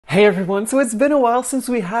Hey everyone, so it's been a while since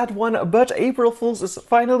we had one, but April Fool's is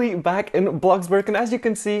finally back in Bloxburg, and as you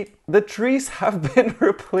can see, the trees have been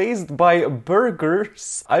replaced by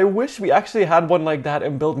burgers. I wish we actually had one like that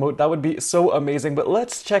in build mode, that would be so amazing, but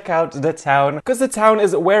let's check out the town, because the town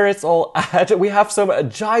is where it's all at. We have some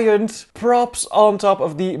giant props on top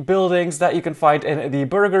of the buildings that you can find in the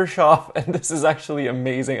burger shop, and this is actually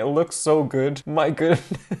amazing. It looks so good. My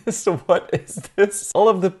goodness, what is this? All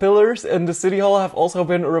of the pillars in the city hall have also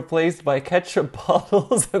been replaced by ketchup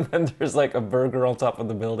bottles, and then there's like a burger on top of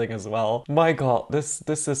the building as well. My god, this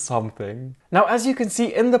is something. Now, as you can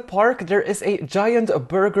see in the park, there is a giant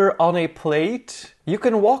burger on a plate. You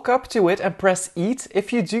can walk up to it and press eat.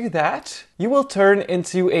 If you do that, you will turn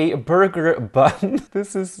into a burger bun.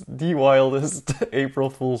 This is the wildest April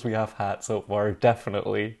Fools we have had so far,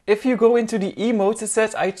 definitely. If you go into the emotes, it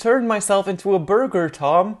says, I turned myself into a burger,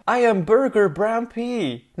 Tom. I am Burger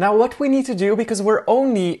BramP. Now what we need to do, because we're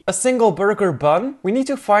only a single burger bun, we need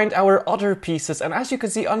to find our other pieces. And as you can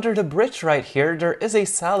see under the bridge right here, there is a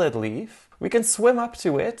salad leaf. We can swim up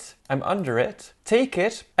to it, I'm under it, take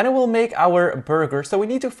it, and it will make our burger. So we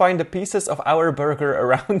need to find the pieces of our burger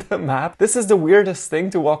around the map. This is the weirdest thing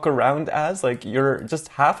to walk around as, like you're just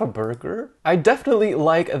half a burger. I definitely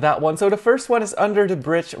like that one. So the first one is under the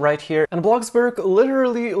bridge right here. And Bloxburg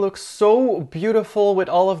literally looks so beautiful with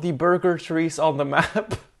all of the burger trees on the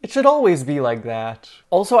map. It should always be like that.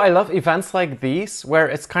 Also, I love events like these where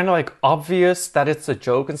it's kind of like obvious that it's a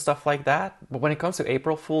joke and stuff like that. But when it comes to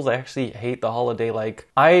April Fools, I actually hate the holiday. Like,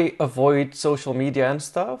 I avoid social media and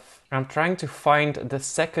stuff. I'm trying to find the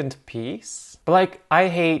second piece. But like, I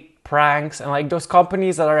hate pranks and like those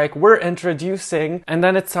companies that are like, we're introducing, and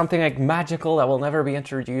then it's something like magical that will never be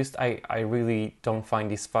introduced. I really don't find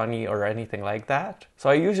these funny or anything like that. So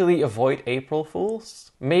I usually avoid April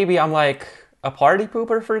Fools. Maybe I'm like a party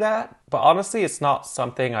pooper for that, but honestly it's not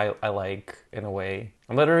something I like in a way.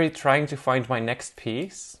 I'm literally trying to find my next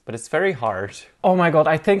piece, but it's very hard. Oh my god,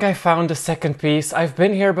 I think I found the second piece. I've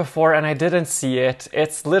been here before and I didn't see it.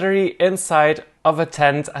 It's literally inside of a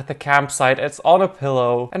tent at the campsite. It's on a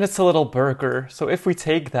pillow and it's a little burger. So if we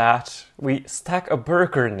take that, we stack a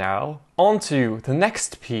burger now onto the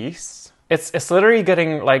next piece. It's literally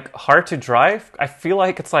getting like hard to drive. I feel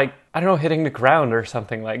like it's like, I don't know, hitting the ground or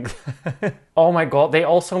something like that. Oh my god, they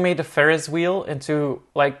also made the Ferris wheel into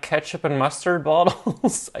like ketchup and mustard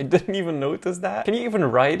bottles. I didn't even notice that. Can you even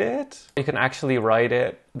ride it? You can actually ride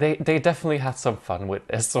it. They definitely had some fun with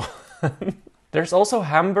this one. There's also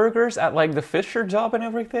hamburgers at like the Fisher job and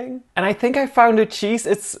everything. And I think I found a cheese.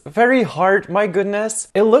 It's very hard, my goodness.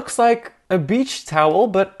 It looks like a beach towel,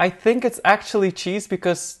 but I think it's actually cheese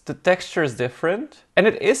because the texture is different. And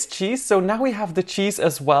it is cheese, so now we have the cheese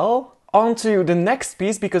as well. On to the next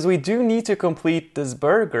piece, because we do need to complete this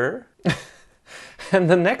burger. And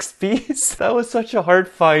the next piece, that was such a hard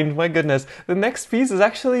find, my goodness. The next piece is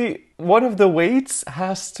actually, one of the weights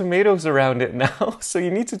has tomatoes around it now. So you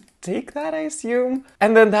need to take that, I assume.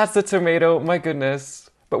 And then that's the tomato, my goodness.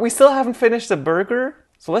 But we still haven't finished the burger.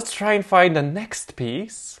 So let's try and find the next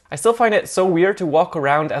piece. I still find it so weird to walk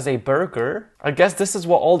around as a burger. I guess this is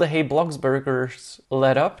what all the Hey Bloxburgers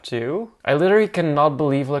led up to. I literally cannot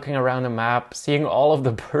believe looking around the map, seeing all of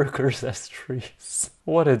the burgers as trees.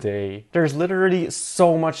 What a day. There's literally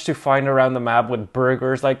so much to find around the map with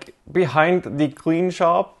burgers. Like behind the clean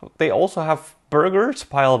shop, they also have burgers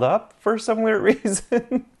piled up for some weird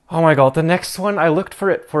reason. Oh my god, the next one, I looked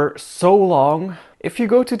for it for so long. If you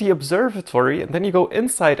go to the observatory and then you go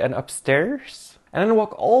inside and upstairs and then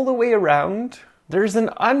walk all the way around, there's an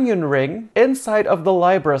onion ring inside of the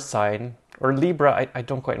Libra sign. Or Libra, I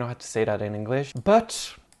don't quite know how to say that in English.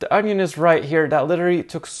 But the onion is right here. That literally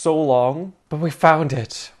took so long, but we found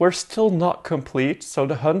it. We're still not complete, so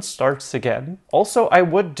the hunt starts again. Also, I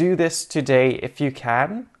would do this today if you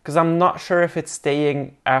can, because I'm not sure if it's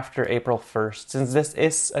staying after April 1st, since this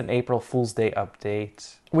is an April Fool's Day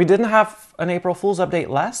update. We didn't have an April Fool's update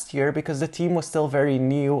last year because the team was still very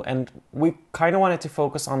new and we kind of wanted to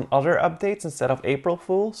focus on other updates instead of April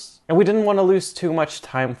Fool's. And we didn't want to lose too much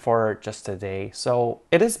time for just a day, so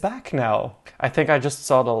it is back now. I think I just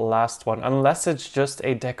saw the last one, unless it's just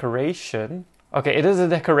a decoration. Okay, it is a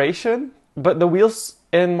decoration, but the wheels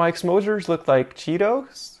in Mike's Motors look like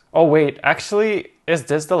Cheetos. Oh wait, actually, is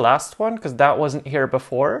this the last one? Because that wasn't here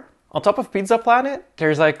before. On top of Pizza Planet,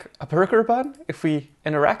 there's like a burger bun. If we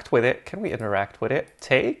interact with it, can we interact with it?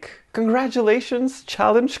 Take. Congratulations,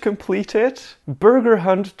 challenge completed. Burger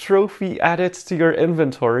Hunt trophy added to your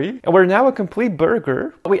inventory. And we're now a complete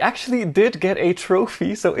burger. We actually did get a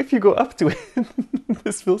trophy, so if you go up to it,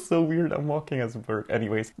 this feels so weird, I'm walking as a burger.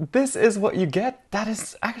 Anyways, this is what you get. That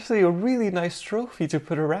is actually a really nice trophy to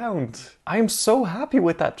put around. I'm so happy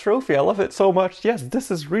with that trophy, I love it so much. Yes, this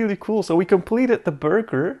is really cool. So we completed the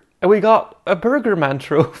burger and we got a Burger Man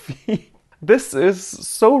trophy. This is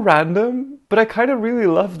so random, but I kind of really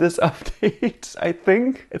love this update. I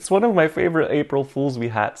think it's one of my favorite April Fools we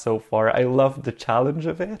had so far. I loved the challenge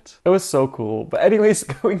of it. It was so cool. But anyways,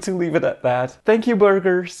 going to leave it at that. Thank you,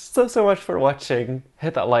 burgers, so much for watching.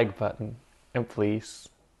 Hit that like button and please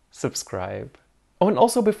subscribe. Oh, and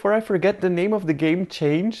also before I forget, the name of the game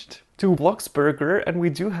changed to Bloxburg and we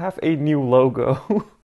do have a new logo.